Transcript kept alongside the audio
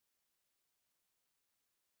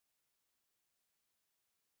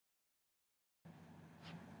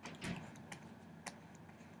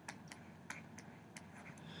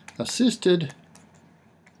assisted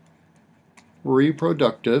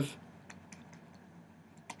reproductive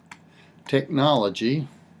technology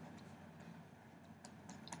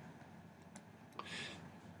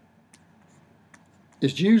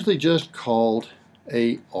is usually just called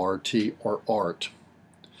ART or ART.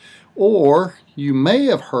 Or you may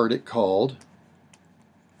have heard it called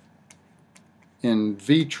in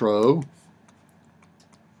vitro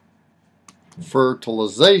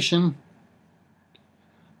fertilization.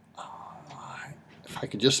 If I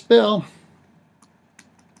could just spell.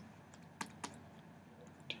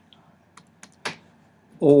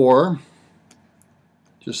 Or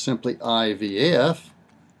just simply IVF.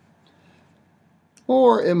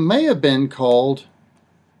 Or it may have been called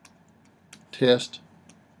test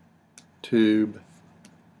tube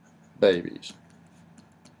babies.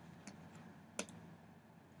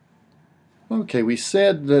 Okay, we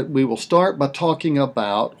said that we will start by talking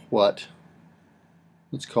about what,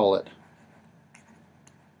 let's call it,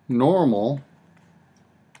 normal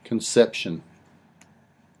conception.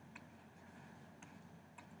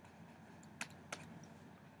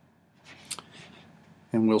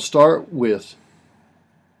 And we'll start with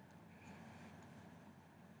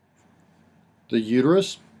the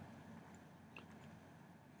uterus.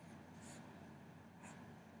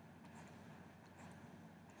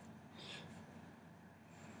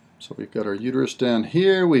 So we've got our uterus down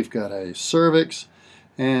here, we've got a cervix,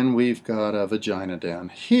 and we've got a vagina down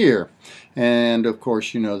here. And of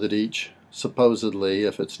course you know that each, supposedly,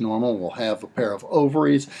 if it's normal, will have a pair of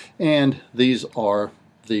ovaries, and these are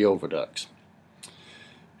the oviducts.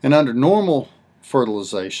 And under normal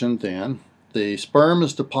fertilization then, the sperm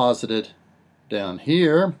is deposited down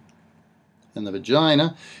here in the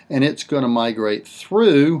vagina, and it's going to migrate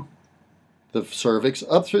through the cervix,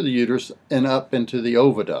 up through the uterus, and up into the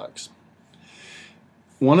oviducts.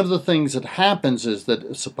 One of the things that happens is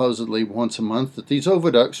that supposedly once a month that these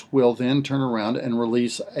oviducts will then turn around and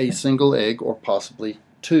release a single egg or possibly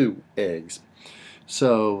 2 eggs.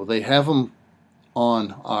 So they have them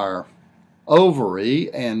on our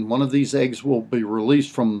ovary, and one of these eggs will be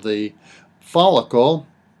released from the follicle,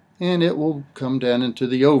 and it will come down into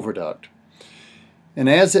the oviduct. And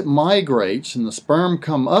as it migrates and the sperm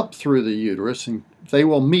come up through the uterus, and they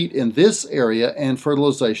will meet in this area and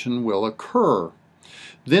fertilization will occur.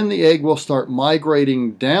 Then the egg will start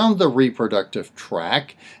migrating down the reproductive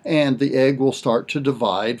tract, and the egg will start to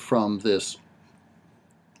divide from this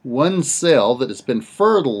one cell that has been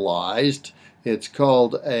fertilized. It's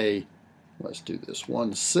called a, let's do this,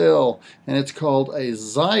 one cell, and it's called a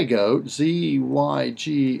zygote,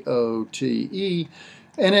 Z-Y-G-O-T-E,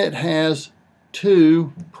 and it has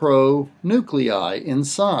 2 pronuclei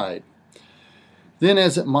inside. Then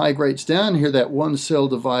as it migrates down here, that one cell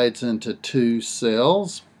divides into 2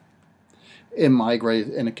 cells. It migrates,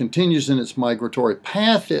 and it continues in its migratory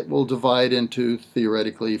path. It will divide into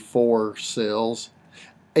theoretically 4 cells,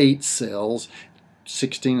 8 cells,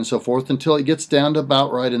 16 and so forth, until it gets down to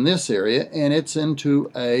about right in this area, and it's into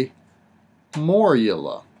a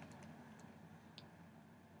morula.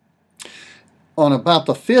 On about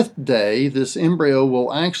the 5th day, this embryo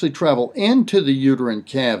will actually travel into the uterine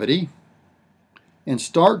cavity and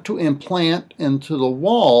start to implant into the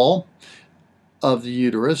wall of the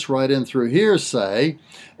uterus, right in through here, say,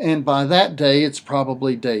 and by that day, it's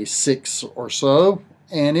probably day 6 or so,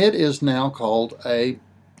 and it is now called a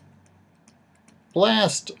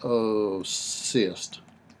blastocyst.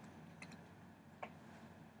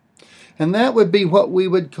 And that would be what we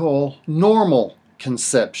would call normal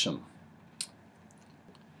conception.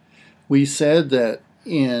 We said that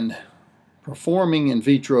in performing in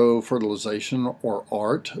vitro fertilization, or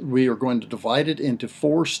ART, we are going to divide it into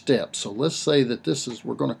 4 steps. So let's say that this is,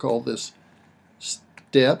 we're going to call this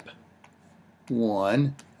step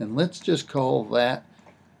 1, and let's just call that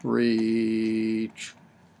retrieval.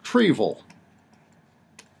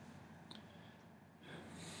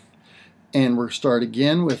 And we'll start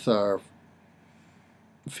again with our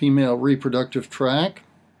female reproductive tract.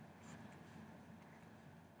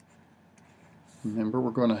 Remember, we're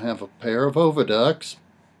going to have a pair of oviducts,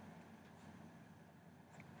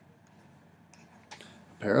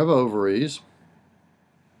 a pair of ovaries.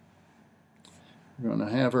 We're going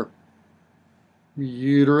to have our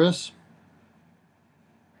uterus,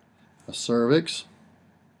 a cervix,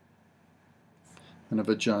 and a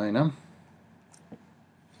vagina.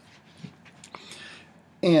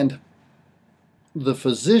 And the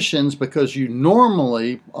physicians, because you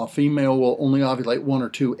normally, a female will only ovulate 1 or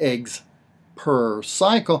 2 eggs per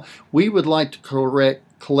cycle, we would like to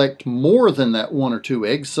collect more than that 1 or 2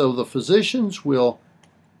 eggs, so the physicians will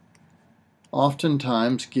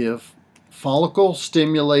oftentimes give follicle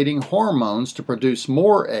stimulating hormones to produce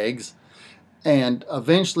more eggs and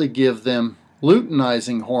eventually give them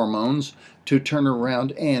luteinizing hormones to turn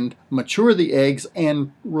around and mature the eggs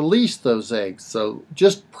and release those eggs. So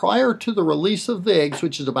just prior to the release of the eggs,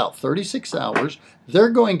 which is about 36 hours, they're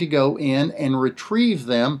going to go in and retrieve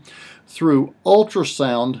them through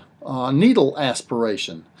ultrasound needle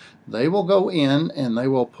aspiration. They will go in and they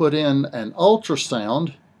will put in an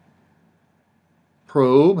ultrasound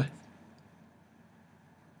probe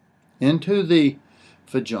into the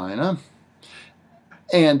vagina,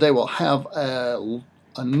 and they will have a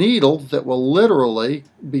needle that will literally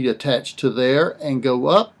be attached to there and go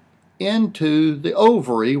up into the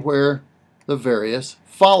ovary where the various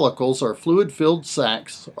follicles or fluid-filled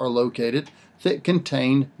sacs are located that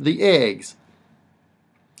contain the eggs.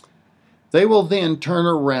 They will then turn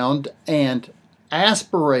around and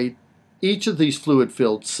aspirate each of these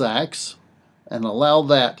fluid-filled sacs and allow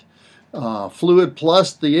that fluid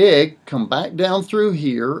plus the egg come back down through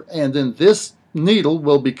here, and then this needle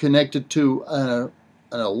will be connected to a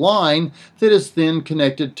line that is then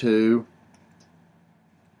connected to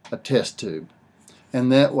a test tube.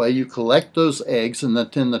 And that way you collect those eggs, and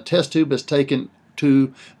then the test tube is taken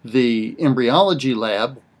to the embryology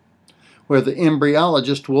lab, where the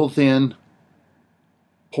embryologist will then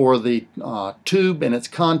pour the tube and its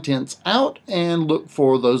contents out and look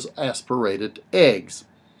for those aspirated eggs.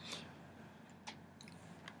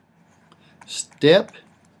 Step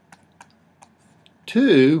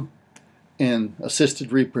 2 in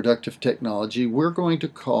assisted reproductive technology we're going to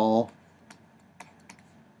call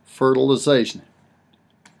fertilization.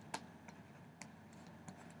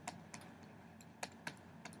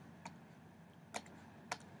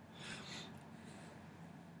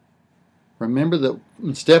 Remember that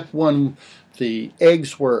in step 1, the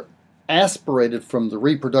eggs were aspirated from the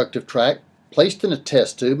reproductive tract, placed in a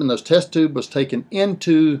test tube, and those test tube was taken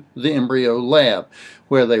into the embryo lab,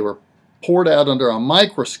 where they were poured out under a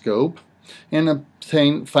microscope and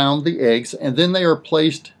found the eggs, and then they are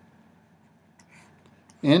placed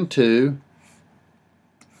into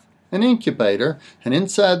an incubator, and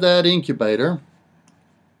inside that incubator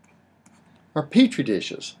are petri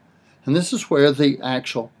dishes. And this is where the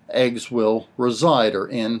actual eggs will reside, or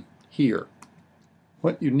in here.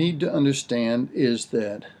 What you need to understand is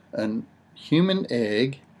that a human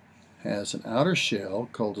egg has an outer shell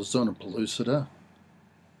called a zona pellucida,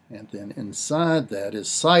 and then inside that is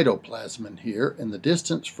cytoplasm in here, and the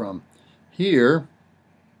distance from here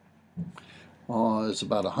is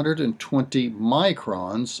about 120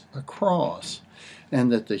 microns across,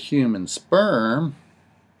 and that the human sperm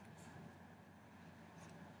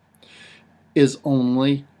is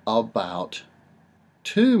only about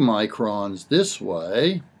 2 microns this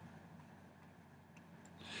way,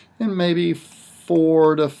 and maybe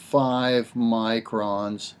 4 to 5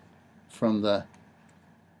 microns from the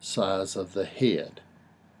size of the head.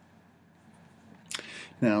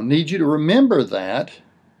 Now, I need you to remember that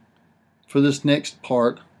for this next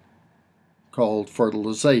part called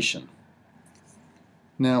fertilization.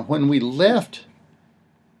 Now, when we left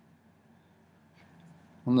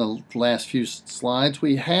on the last few slides,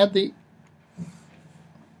 we had the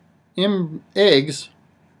eggs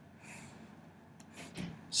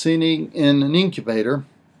sitting in an incubator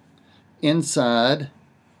inside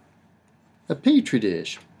a petri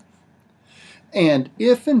dish. And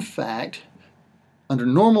if in fact, under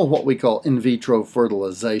normal what we call in vitro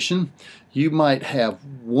fertilization, you might have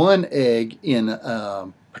one egg in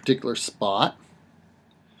a particular spot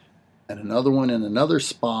and another one in another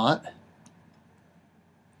spot,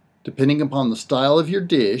 depending upon the style of your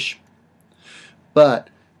dish. But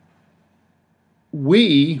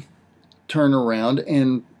we turn around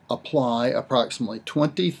and apply approximately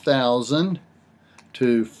 20,000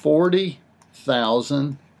 to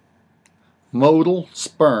 40,000 motile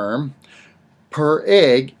sperm per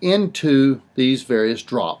egg into these various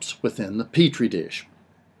drops within the petri dish.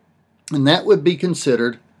 And that would be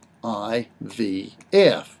considered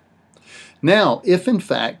IVF. Now, if in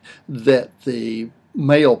fact that the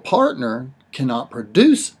male partner cannot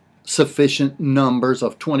produce sufficient numbers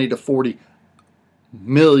of 20 to 40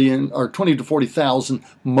 million or 20 to 40,000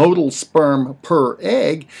 motile sperm per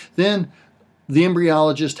egg, then the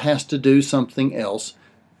embryologist has to do something else,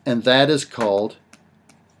 and that is called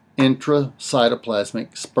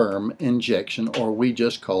intracytoplasmic sperm injection, or we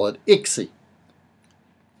just call it ICSI.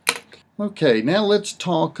 Okay, now let's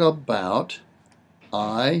talk about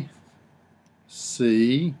ICSI.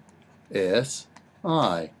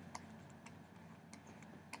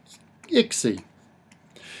 ICSI.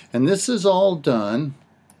 And this is all done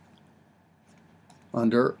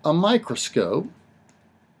under a microscope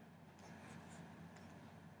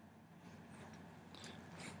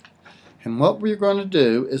And what we're going to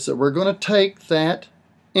do is that we're going to take that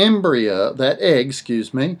embryo, that egg,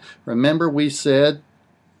 excuse me. Remember we said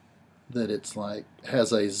that it's like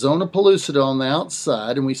has a zona pellucida on the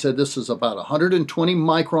outside, and we said this is about 120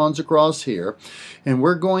 microns across here. And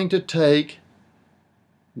we're going to take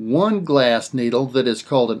one glass needle that is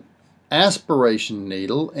called an aspiration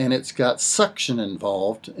needle, and it's got suction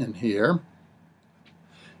involved in here.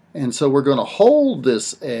 And so we're going to hold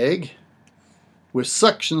this egg with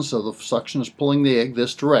suction, so the suction is pulling the egg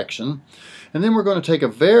this direction. And then we're going to take a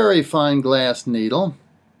very fine glass needle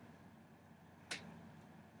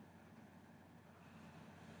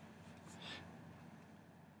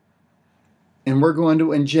and we're going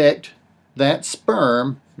to inject that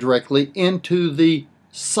sperm directly into the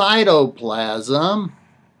cytoplasm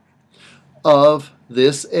of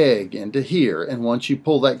this egg, into here. And once you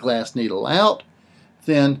pull that glass needle out,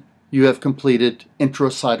 then you have completed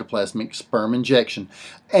intracytoplasmic sperm injection.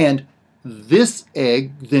 And this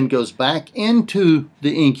egg then goes back into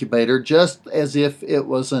the incubator just as if it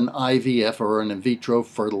was an IVF or an in vitro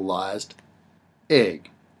fertilized egg.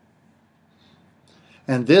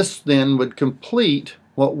 And this then would complete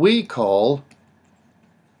what we call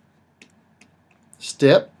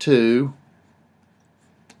step 2,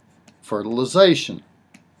 fertilization.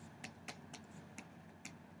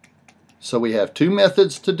 So we have two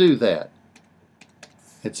methods to do that.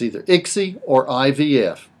 It's either ICSI or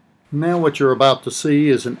IVF. Now what you're about to see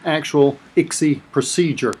is an actual ICSI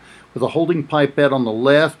procedure with a holding pipette on the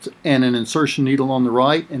left and an insertion needle on the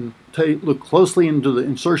right. And look closely into the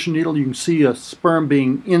insertion needle. You can see a sperm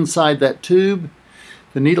being inside that tube.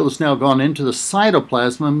 The needle has now gone into the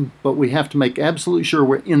cytoplasm, but we have to make absolutely sure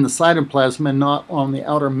we're in the cytoplasm and not on the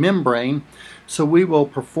outer membrane. So we will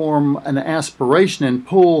perform an aspiration and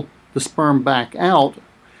pull the sperm back out.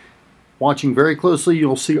 Watching very closely,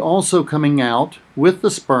 you'll see also coming out with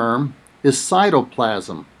the sperm is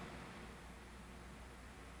cytoplasm.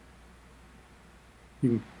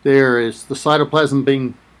 There is the cytoplasm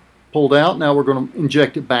being pulled out. Now we're going to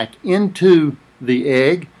inject it back into the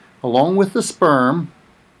egg along with the sperm.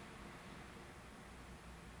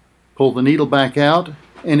 Pull the needle back out,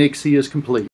 and ICSI is complete.